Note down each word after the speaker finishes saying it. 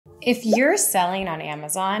If you're selling on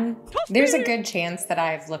Amazon, there's a good chance that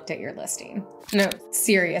I've looked at your listing. No,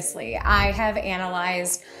 seriously, I have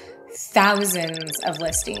analyzed thousands of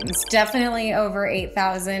listings, definitely over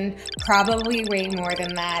 8,000, probably way more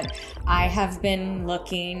than that. I have been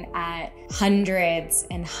looking at hundreds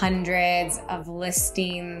and hundreds of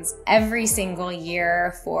listings every single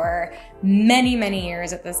year for many, many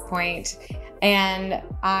years at this point. And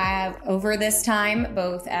I've, over this time,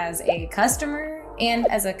 both as a customer and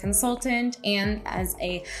as a consultant and as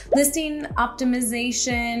a listing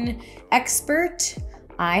optimization expert,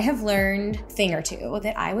 I have learned a thing or two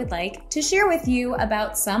that I would like to share with you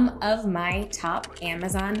about some of my top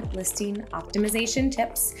Amazon listing optimization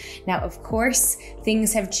tips. Now, of course,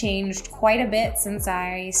 things have changed quite a bit since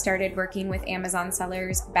I started working with Amazon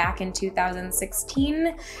sellers back in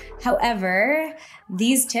 2016. However,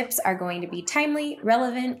 these tips are going to be timely,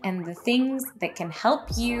 relevant, and the things that can help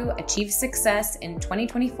you achieve success in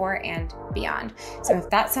 2024 and beyond. So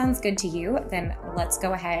if that sounds good to you, then let's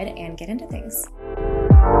go ahead and get into things.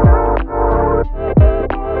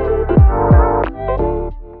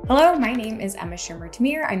 Hello, my name is Emma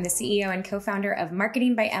Shermer-Tamir. I'm the CEO and co-founder of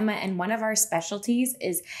Marketing by Emma, and one of our specialties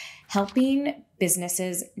is helping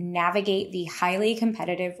businesses navigate the highly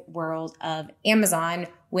competitive world of Amazon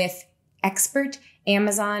with expert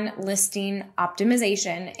Amazon listing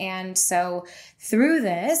optimization. And so through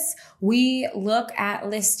this, we look at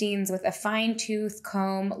listings with a fine-tooth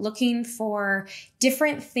comb, looking for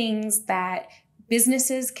different things that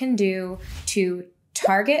businesses can do to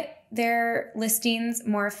target their listings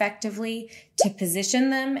more effectively, to position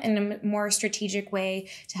them in a more strategic way,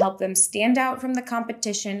 to help them stand out from the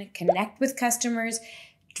competition, connect with customers,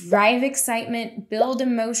 drive excitement, build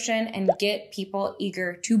emotion, and get people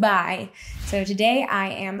eager to buy. So today I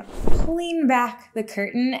am pulling back the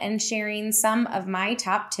curtain and sharing some of my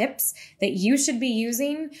top tips that you should be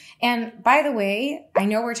using. And by the way, I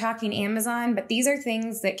know we're talking Amazon, but these are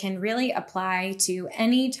things that can really apply to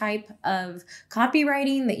any type of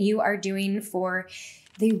copywriting that you are doing for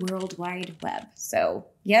the World Wide Web. So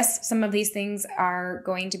yes, some of these things are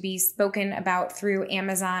going to be spoken about through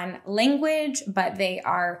Amazon language, but they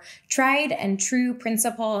are tried and true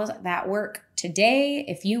principles that work today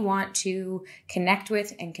if you want to connect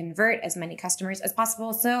with and convert as many customers as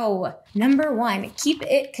possible. So number one, keep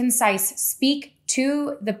it concise. Speak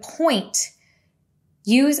to the point.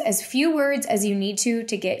 Use as few words as you need to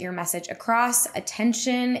get your message across.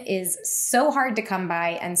 Attention is so hard to come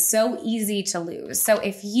by and so easy to lose. So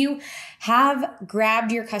if you have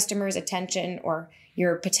grabbed your customer's attention or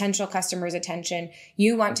your potential customer's attention,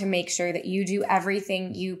 you want to make sure that you do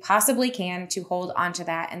everything you possibly can to hold onto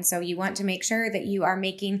that. And so you want to make sure that you are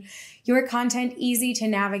making your content easy to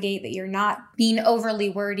navigate, that you're not being overly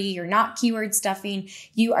wordy, you're not keyword stuffing,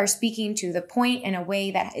 you are speaking to the point in a way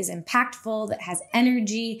that is impactful, that has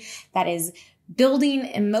energy, that is building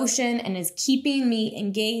emotion and is keeping me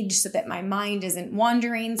engaged so that my mind isn't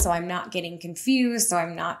wandering, so I'm not getting confused, so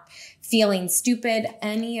I'm not feeling stupid.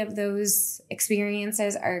 Any of those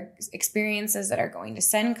experiences are experiences that are going to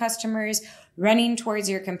send customers running towards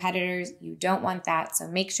your competitors. You don't want that, so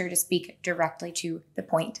make sure to speak directly to the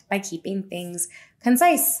point by keeping things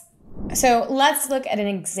concise. So let's look at an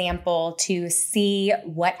example to see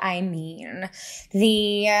what I mean.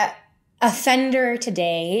 The offender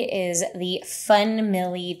today is the Fun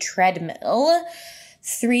Millie treadmill,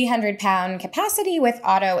 300-pound capacity with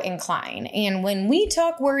auto incline. And when we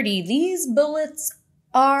talk wordy, these bullets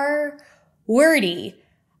are wordy.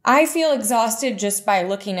 I feel exhausted just by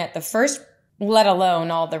looking at the first, let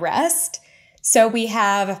alone all the rest. So we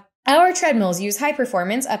have: our treadmills use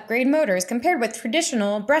high-performance upgrade motors. Compared with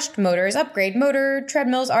traditional brushed motors, upgrade motor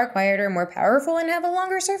treadmills are quieter, more powerful, and have a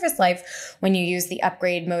longer surface life. When you use the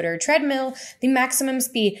upgrade motor treadmill, the maximum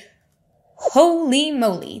speed. Holy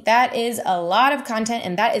moly, that is a lot of content,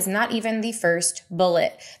 and that is not even the first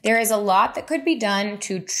bullet. There is a lot that could be done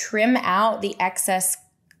to trim out the excess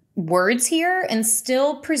words here and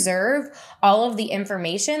still preserve all of the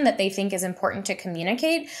information that they think is important to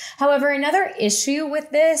communicate. However, another issue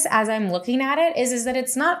with this, as I'm looking at it, is that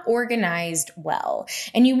it's not organized well.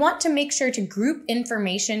 And you want to make sure to group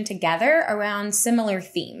information together around similar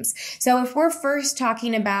themes. So if we're first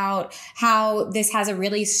talking about how this has a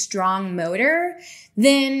really strong motor,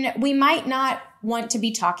 then we might not want to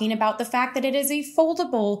be talking about the fact that it is a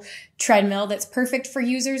foldable treadmill that's perfect for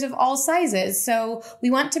users of all sizes. So we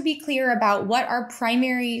want to be clear about what our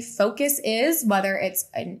primary focus is, whether it's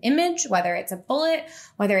an image, whether it's a bullet,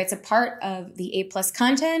 whether it's a part of the A+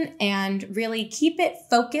 content, and really keep it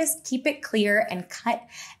focused, keep it clear, and cut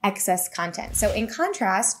excess content. So in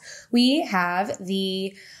contrast, we have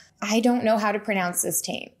the, I don't know how to pronounce this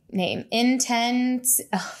name? Intensity,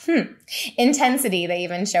 they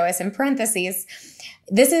even show us in parentheses.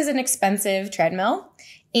 This is an expensive treadmill.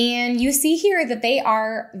 And you see here that they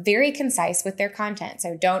are very concise with their content.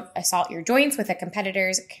 So don't assault your joints with a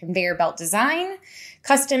competitor's conveyor belt design.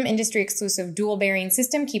 Custom industry exclusive dual bearing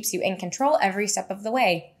system keeps you in control every step of the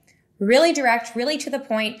way. Really direct, really to the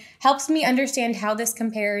point, helps me understand how this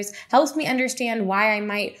compares, helps me understand why I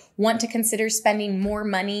might want to consider spending more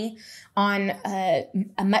money on a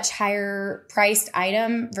much higher priced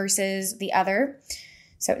item versus the other.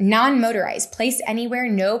 So non-motorized, placed anywhere,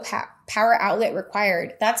 no power outlet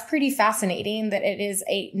required. That's pretty fascinating that it is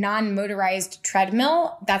a non-motorized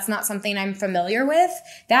treadmill. That's not something I'm familiar with.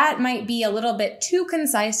 That might be a little bit too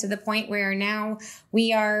concise to the point where now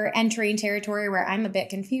we are entering territory where I'm a bit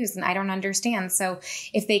confused and I don't understand. So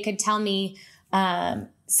if they could tell me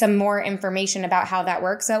some more information about how that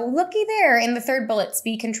works. So looky there in the third bullet,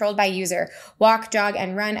 be controlled by user. Walk, jog,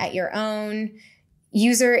 and run at your own.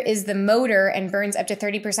 User is the motor and burns up to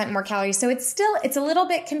 30% more calories. So it's a little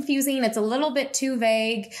bit confusing. It's a little bit too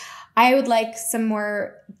vague. I would like some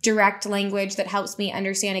more direct language that helps me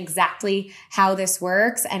understand exactly how this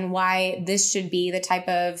works and why this should be the type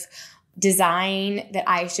of design that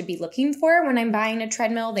I should be looking for when I'm buying a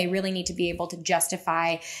treadmill. They really need to be able to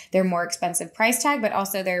justify their more expensive price tag, but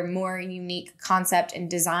also their more unique concept and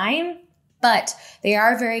design. But they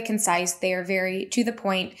are very concise. They are very to the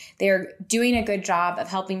point. They're doing a good job of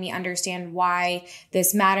helping me understand why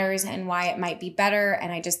this matters and why it might be better.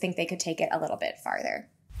 And I just think they could take it a little bit farther.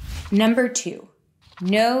 Number 2,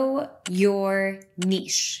 know your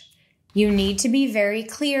niche. You need to be very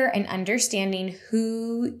clear in understanding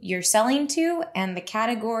who you're selling to and the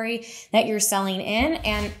category that you're selling in.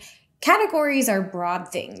 And categories are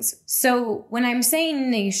broad things. So when I'm saying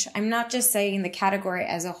niche, I'm not just saying the category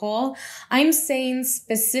as a whole. I'm saying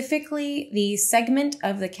specifically the segment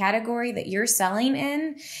of the category that you're selling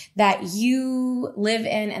in, that you live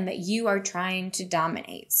in and that you are trying to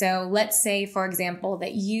dominate. So let's say, for example,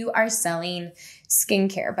 that you are selling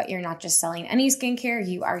skincare, but you're not just selling any skincare.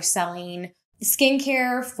 You are selling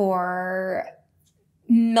skincare for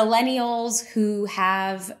millennials who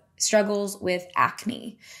have struggles with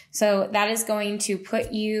acne. So that is going to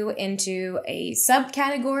put you into a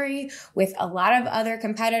subcategory with a lot of other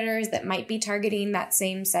competitors that might be targeting that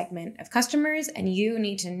same segment of customers. And you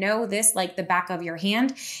need to know this like the back of your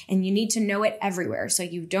hand, and you need to know it everywhere. So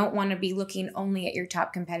you don't want to be looking only at your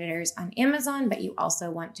top competitors on Amazon, but you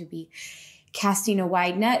also want to be casting a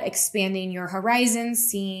wide net, expanding your horizons,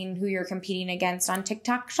 seeing who you're competing against on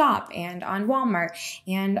TikTok Shop and on Walmart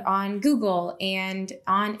and on Google and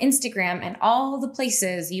on Instagram and all the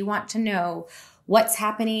places. You want to know what's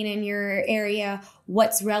happening in your area,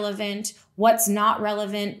 what's relevant, what's not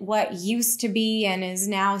relevant, what used to be and is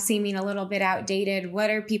now seeming a little bit outdated. What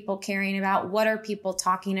are people caring about? What are people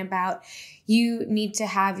talking about? You need to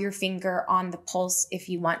have your finger on the pulse if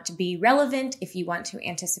you want to be relevant, if you want to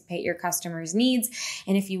anticipate your customers' needs,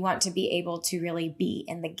 and if you want to be able to really be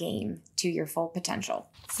in the game to your full potential.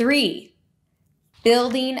 3,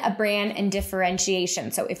 building a brand and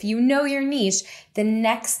differentiation. So if you know your niche, the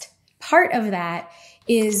next part of that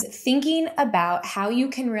is thinking about how you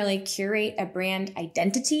can really curate a brand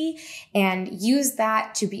identity and use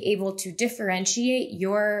that to be able to differentiate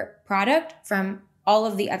your product from all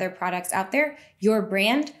of the other products out there, your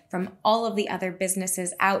brand from all of the other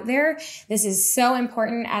businesses out there. This is so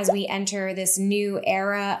important as we enter this new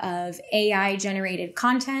era of AI generated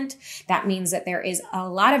content. That means that there is a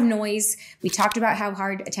lot of noise. We talked about how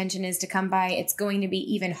hard attention is to come by. It's going to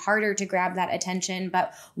be even harder to grab that attention.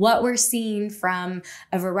 But what we're seeing from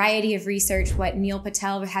a variety of research, what Neil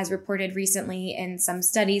Patel has reported recently in some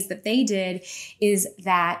studies that they did, is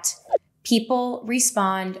that people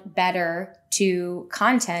respond better to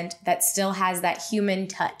content that still has that human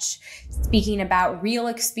touch, speaking about real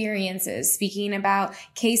experiences, speaking about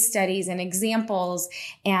case studies and examples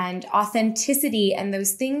and authenticity and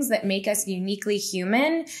those things that make us uniquely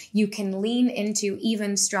human. You can lean into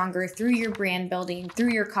even stronger through your brand building,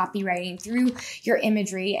 through your copywriting, through your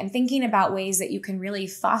imagery, and thinking about ways that you can really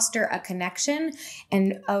foster a connection.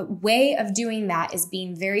 And a way of doing that is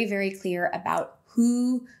being very, very clear about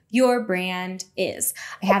who your brand is.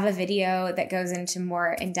 I have a video that goes into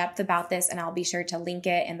more in depth about this, and I'll be sure to link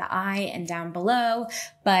it in the eye and down below.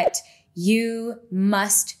 But you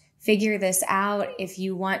must figure this out if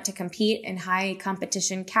you want to compete in high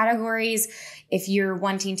competition categories, if you're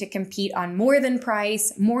wanting to compete on more than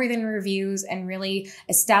price, more than reviews, and really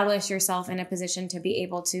establish yourself in a position to be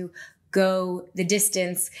able to go the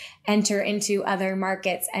distance, enter into other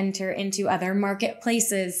markets, enter into other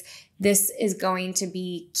marketplaces. this is going to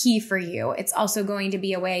be key for you. It's also going to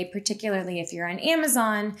be a way, particularly if you're on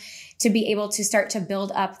Amazon, to be able to start to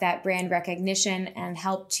build up that brand recognition and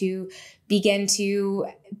help to begin to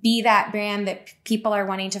be that brand that people are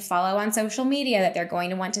wanting to follow on social media, that they're going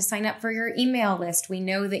to want to sign up for your email list. We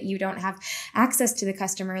know that you don't have access to the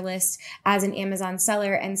customer list as an Amazon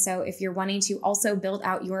seller. And so if you're wanting to also build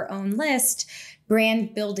out your own list,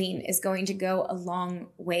 brand building is going to go a long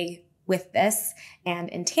way with this. And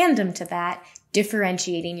in tandem to that,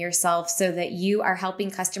 differentiating yourself so that you are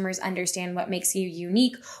helping customers understand what makes you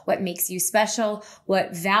unique, what makes you special,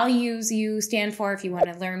 what values you stand for. If you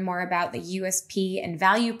want to learn more about the USP and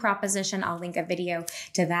value proposition, I'll link a video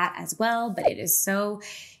to that as well. But it is so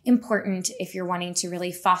important if you're wanting to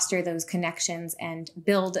really foster those connections and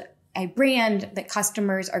build a brand that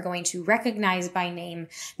customers are going to recognize by name,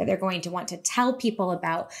 that they're going to want to tell people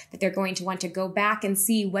about, that they're going to want to go back and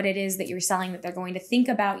see what it is that you're selling, that they're going to think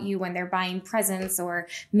about you when they're buying presents or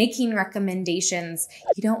making recommendations.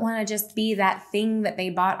 You don't want to just be that thing that they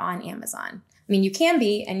bought on Amazon. I mean, you can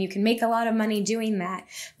be, and you can make a lot of money doing that.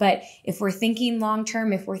 But if we're thinking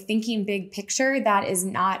long-term, if we're thinking big picture, that is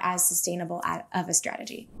not as sustainable of a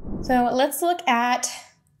strategy. So let's look at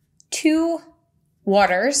two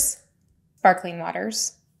waters, sparkling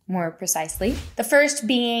waters, more precisely. The first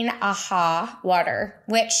being AHA water,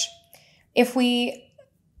 which if we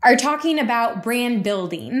are talking about brand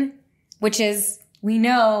building, which is, we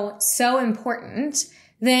know, so important,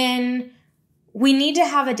 then we need to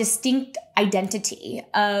have a distinct identity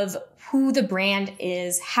of who the brand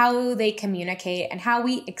is, how they communicate, and how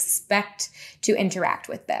we expect to interact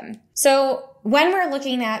with them. So when we're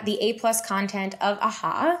looking at the A+ content of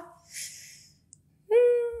AHA,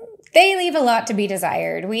 they leave a lot to be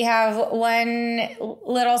desired. We have one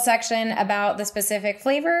little section about the specific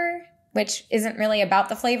flavor, which isn't really about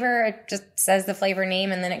the flavor. It just says the flavor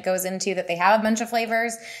name, and then it goes into that they have a bunch of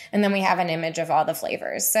flavors, and then we have an image of all the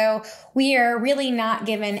flavors. So we are really not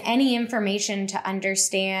given any information to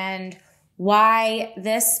understand why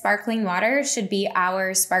this sparkling water should be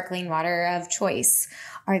our sparkling water of choice.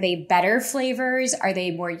 Are they better flavors? Are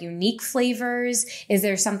they more unique flavors? Is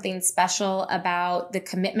there something special about the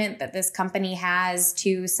commitment that this company has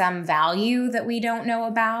to some value that we don't know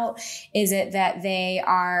about? Is it that they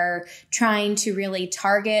are trying to really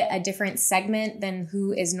target a different segment than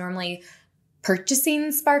who is normally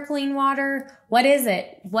purchasing sparkling water? What is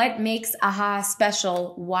it? What makes AHA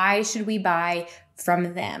special? Why should we buy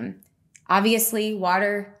from them? Obviously,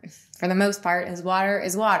 water, for the most part, is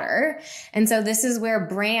water. And so this is where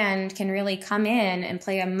brand can really come in and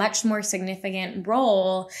play a much more significant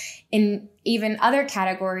role in even other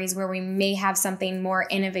categories where we may have something more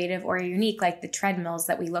innovative or unique, like the treadmills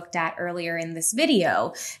that we looked at earlier in this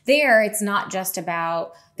video. There, it's not just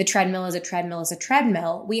about the treadmill is a treadmill is a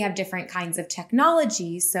treadmill. We have different kinds of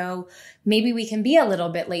technology, so maybe we can be a little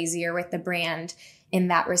bit lazier with the brand in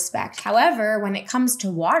that respect. However, when it comes to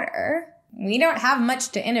water, we don't have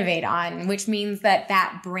much to innovate on, which means that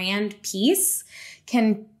that brand piece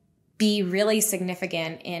can be really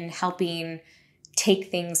significant in helping take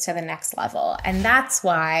things to the next level. And that's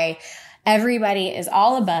why everybody is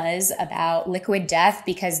all abuzz about Liquid Death,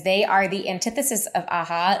 because they are the antithesis of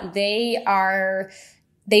AHA. They've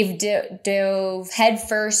dove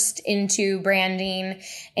headfirst into branding,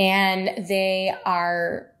 and they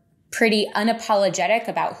are pretty unapologetic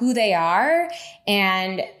about who they are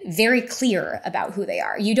and very clear about who they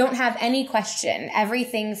are. You don't have any question.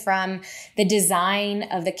 Everything from the design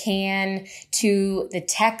of the can to the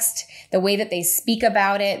text, the way that they speak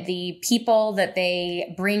about it, the people that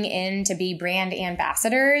they bring in to be brand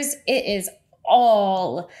ambassadors, it is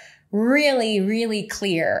all really, really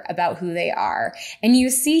clear about who they are. And you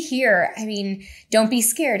see here, I mean, don't be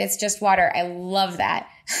scared. It's just water. I love that.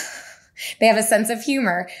 They have a sense of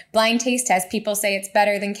humor. Blind taste test. People say it's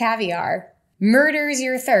better than caviar. Murders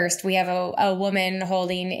your thirst. We have a woman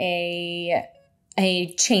holding a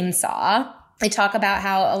chainsaw. They talk about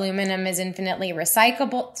how aluminum is infinitely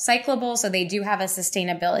recyclable, so they do have a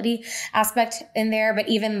sustainability aspect in there, but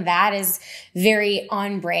even that is very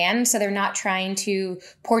on brand. So they're not trying to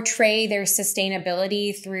portray their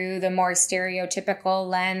sustainability through the more stereotypical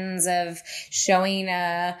lens of showing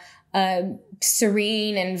a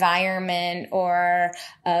serene environment or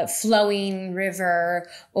a flowing river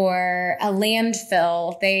or a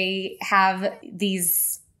landfill. They have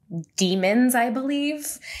these demons, I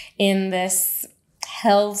believe, in this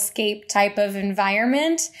hellscape type of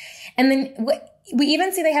environment. And then we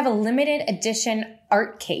even see they have a limited edition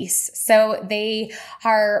art case. So they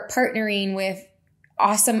are partnering with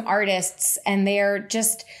awesome artists, and they're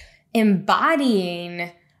just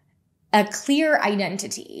embodying a clear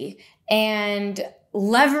identity and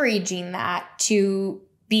leveraging that to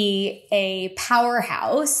be a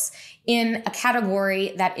powerhouse in a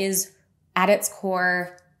category that is at its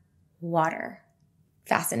core water.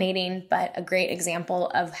 Fascinating, but a great example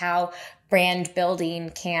of how brand building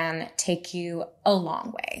can take you a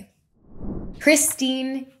long way.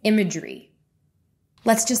 Pristine imagery.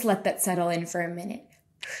 Let's just let that settle in for a minute.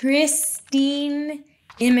 Pristine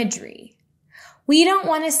imagery. We don't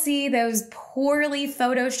want to see those poorly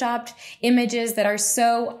photoshopped images that are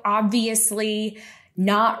so obviously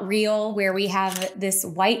not real, where we have this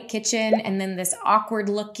white kitchen and then this awkward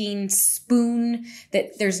looking spoon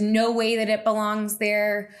that there's no way that it belongs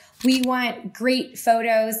there. We want great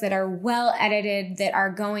photos that are well edited, that are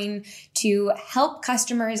going to help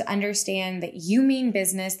customers understand that you mean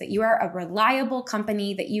business, that you are a reliable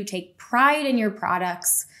company, that you take pride in your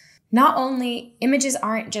products. Not only, images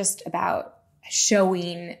aren't just about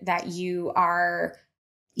showing that you are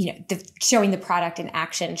showing the product in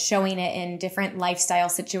action, showing it in different lifestyle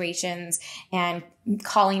situations, and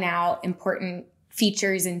calling out important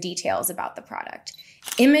features and details about the product.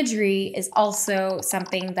 Imagery is also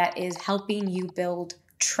something that is helping you build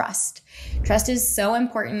trust. Trust is so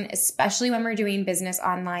important, especially when we're doing business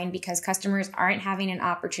online, because customers aren't having an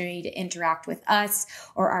opportunity to interact with us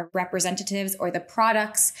or our representatives or the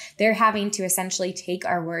products. They're having to essentially take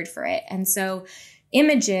our word for it. And so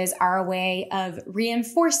images are a way of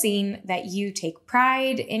reinforcing that you take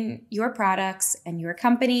pride in your products and your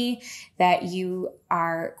company, that you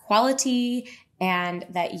are quality, and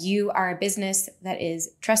that you are a business that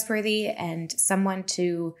is trustworthy and someone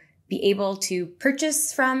to be able to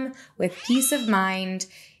purchase from with peace of mind.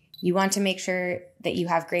 You want to make sure that you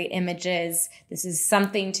have great images. This is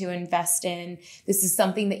something to invest in. This is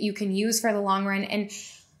something that you can use for the long run. And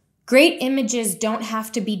great images don't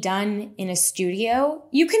have to be done in a studio.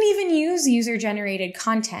 You can even use user-generated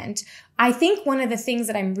content. I think one of the things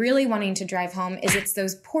that I'm really wanting to drive home is it's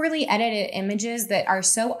those poorly edited images that are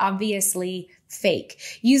so obviously fake.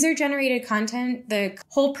 User-generated content, the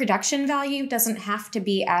whole production value doesn't have to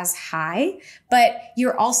be as high, but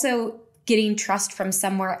you're also getting trust from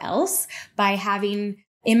somewhere else by having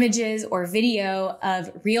images or video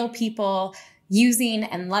of real people using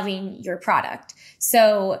and loving your product.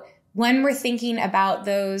 So when we're thinking about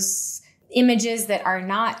those images that are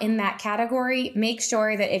not in that category, make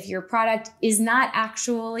sure that if your product is not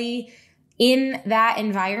actually in that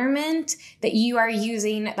environment, that you are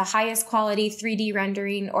using the highest quality 3D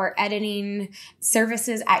rendering or editing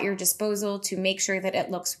services at your disposal to make sure that it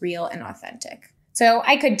looks real and authentic. So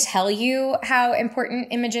I could tell you how important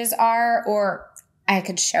images are, or I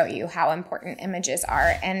could show you how important images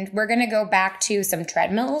are. And we're going to go back to some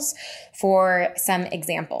treadmills for some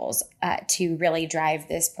examples to really drive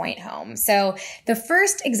this point home. So the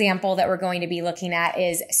first example that we're going to be looking at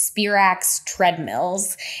is Spirax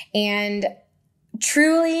treadmills. And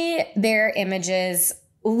truly, their images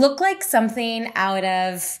look like something out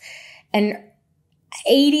of an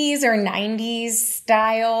 80s or 90s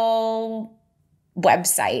style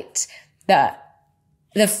website.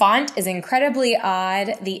 The font is incredibly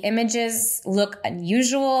odd. The images look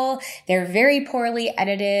unusual. They're very poorly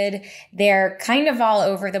edited. They're kind of all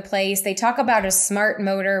over the place. They talk about a smart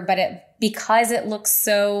motor, but because it looks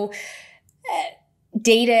so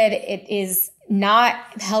dated, it is not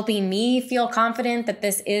helping me feel confident that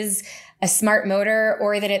this is a smart motor,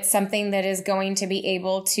 or that it's something that is going to be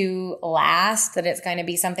able to last, that it's going to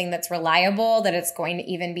be something that's reliable, that it's going to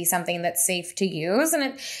even be something that's safe to use.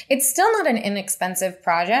 And it's still not an inexpensive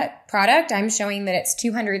product. I'm showing that it's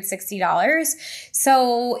 $260.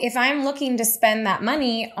 So if I'm looking to spend that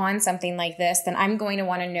money on something like this, then I'm going to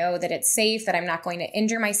want to know that it's safe, that I'm not going to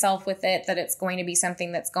injure myself with it, that it's going to be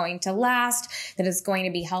something that's going to last, that it's going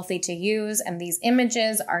to be healthy to use. And these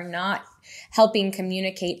images are not helping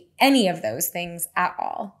communicate any of those things at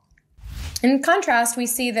all. In contrast, we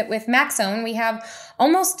see that with Maxone, we have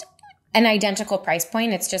almost an identical price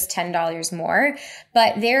point. It's just $10 more,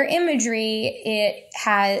 but their imagery,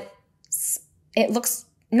 it looks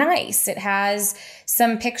nice. It has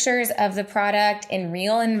some pictures of the product in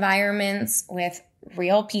real environments with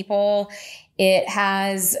real people.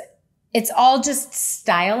 It's all just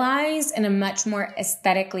stylized in a much more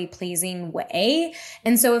aesthetically pleasing way.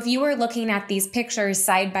 And so if you were looking at these pictures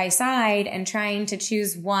side by side and trying to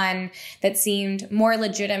choose one that seemed more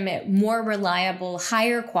legitimate, more reliable,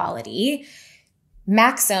 higher quality,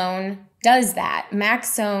 Maxone does that.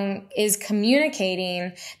 Maxone is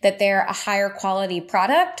communicating that they're a higher quality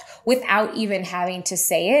product without even having to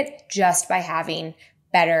say it, just by having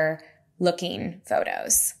better looking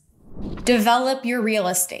photos. Develop your real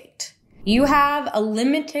estate. You have a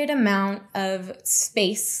limited amount of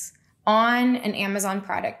space on an Amazon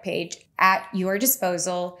product page at your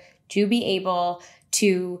disposal to be able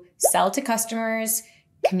to sell to customers,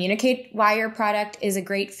 communicate why your product is a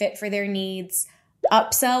great fit for their needs,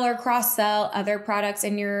 upsell or cross-sell other products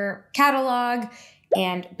in your catalog,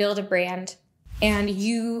 and build a brand. And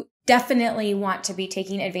you definitely want to be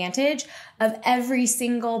taking advantage of every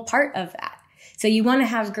single part of that. So you want to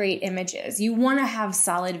have great images. You want to have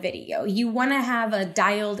solid video. You want to have a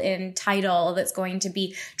dialed in title that's going to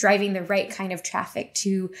be driving the right kind of traffic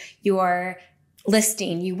to your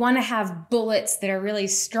listing. You want to have bullets that are really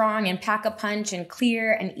strong and pack a punch and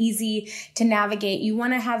clear and easy to navigate. You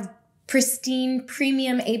want to have pristine,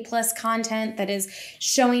 premium A+ content that is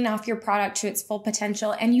showing off your product to its full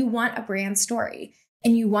potential. And you want a brand story.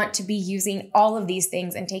 And you want to be using all of these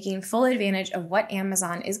things and taking full advantage of what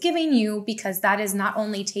Amazon is giving you, because that is not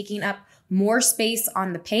only taking up more space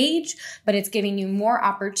on the page, but it's giving you more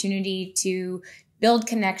opportunity to build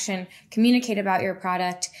connection, communicate about your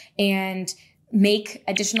product, and make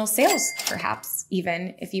additional sales, perhaps,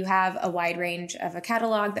 even if you have a wide range of a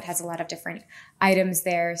catalog that has a lot of different items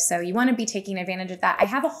there. So you want to be taking advantage of that. I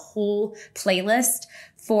have a whole playlist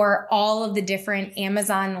for all of the different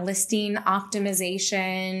Amazon listing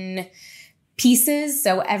optimization pieces.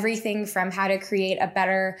 So everything from how to create a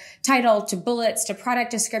better title to bullets to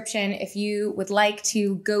product description. If you would like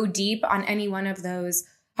to go deep on any one of those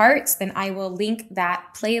parts, then I will link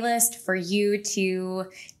that playlist for you to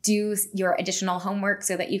do your additional homework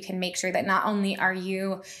so that you can make sure that not only are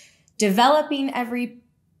you developing every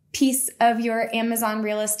piece of your Amazon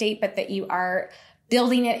real estate, but that you are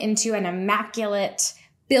building it into an immaculate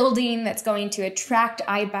building that's going to attract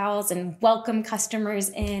eyeballs and welcome customers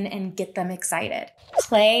in and get them excited.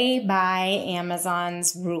 Play by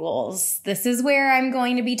Amazon's rules. This is where I'm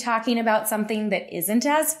going to be talking about something that isn't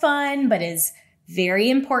as fun, but is very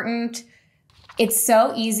important. It's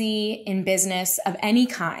so easy in business of any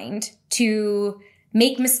kind to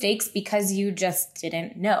make mistakes because you just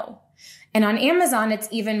didn't know. And on Amazon, it's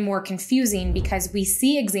even more confusing because we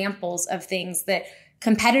see examples of things that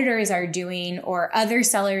competitors are doing or other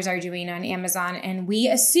sellers are doing on Amazon. And we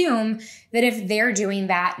assume that if they're doing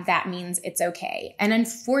that, that means it's okay. And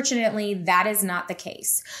unfortunately, that is not the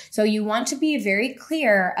case. So you want to be very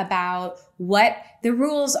clear about what the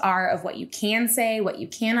rules are of what you can say, what you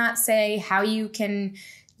cannot say, how you can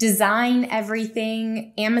design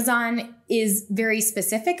everything. Amazon is very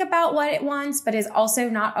specific about what it wants, but is also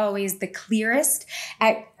not always the clearest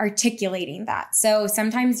at articulating that. So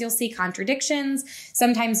sometimes you'll see contradictions.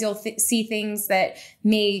 Sometimes you'll see things that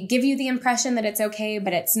may give you the impression that it's okay,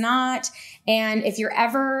 but it's not. And if you're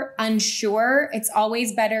ever unsure, it's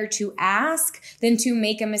always better to ask than to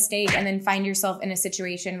make a mistake and then find yourself in a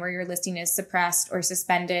situation where your listing is suppressed or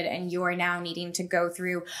suspended and you're now needing to go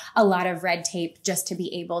through a lot of red tape just to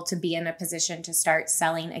be able to be in a position to start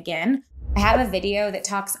selling again. I have a video that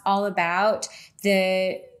talks all about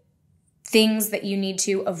the things that you need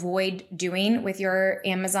to avoid doing with your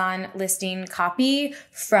Amazon listing copy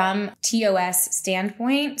from TOS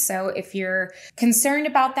standpoint. So if you're concerned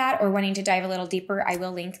about that or wanting to dive a little deeper, I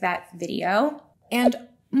will link that video. And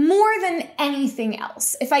more than anything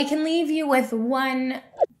else, if I can leave you with one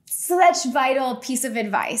such vital piece of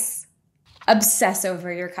advice, obsess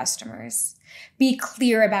over your customers. Be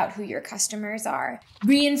clear about who your customers are.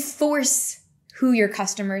 Reinforce who your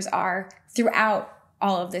customers are throughout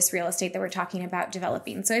all of this real estate that we're talking about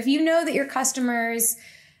developing. So if you know that your customers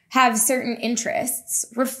have certain interests,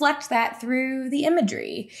 reflect that through the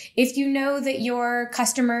imagery. If you know that your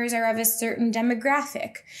customers are of a certain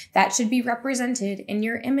demographic, that should be represented in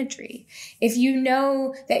your imagery. If you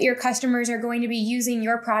know that your customers are going to be using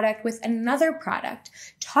your product with another product,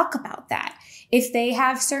 talk about that. If they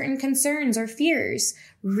have certain concerns or fears,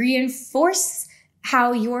 reinforce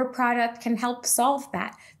how your product can help solve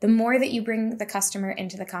that. The more that you bring the customer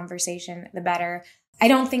into the conversation, the better. I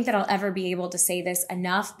don't think that I'll ever be able to say this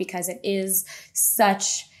enough because it is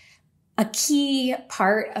such a key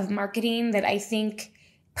part of marketing that I think,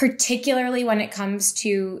 particularly when it comes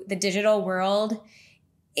to the digital world,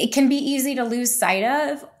 it can be easy to lose sight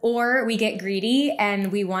of, or we get greedy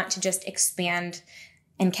and we want to just expand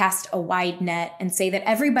and cast a wide net and say that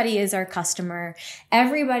everybody is our customer,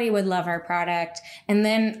 everybody would love our product. And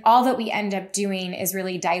then all that we end up doing is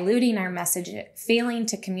really diluting our message, failing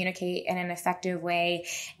to communicate in an effective way,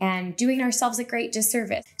 and doing ourselves a great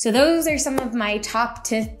disservice. So those are some of my top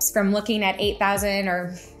tips from looking at 8,000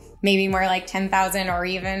 or maybe more like 10,000 or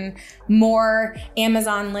even more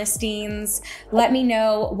Amazon listings. Let me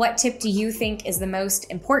know, what tip do you think is the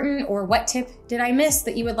most important, or what tip did I miss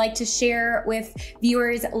that you would like to share with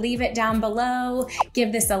viewers? Leave it down below.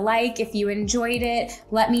 Give this a like if you enjoyed it.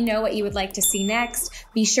 Let me know what you would like to see next.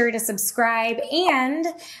 Be sure to subscribe, and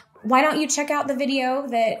why don't you check out the video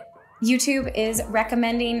that YouTube is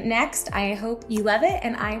recommending next? I hope you love it,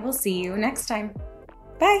 and I will see you next time.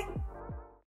 Bye.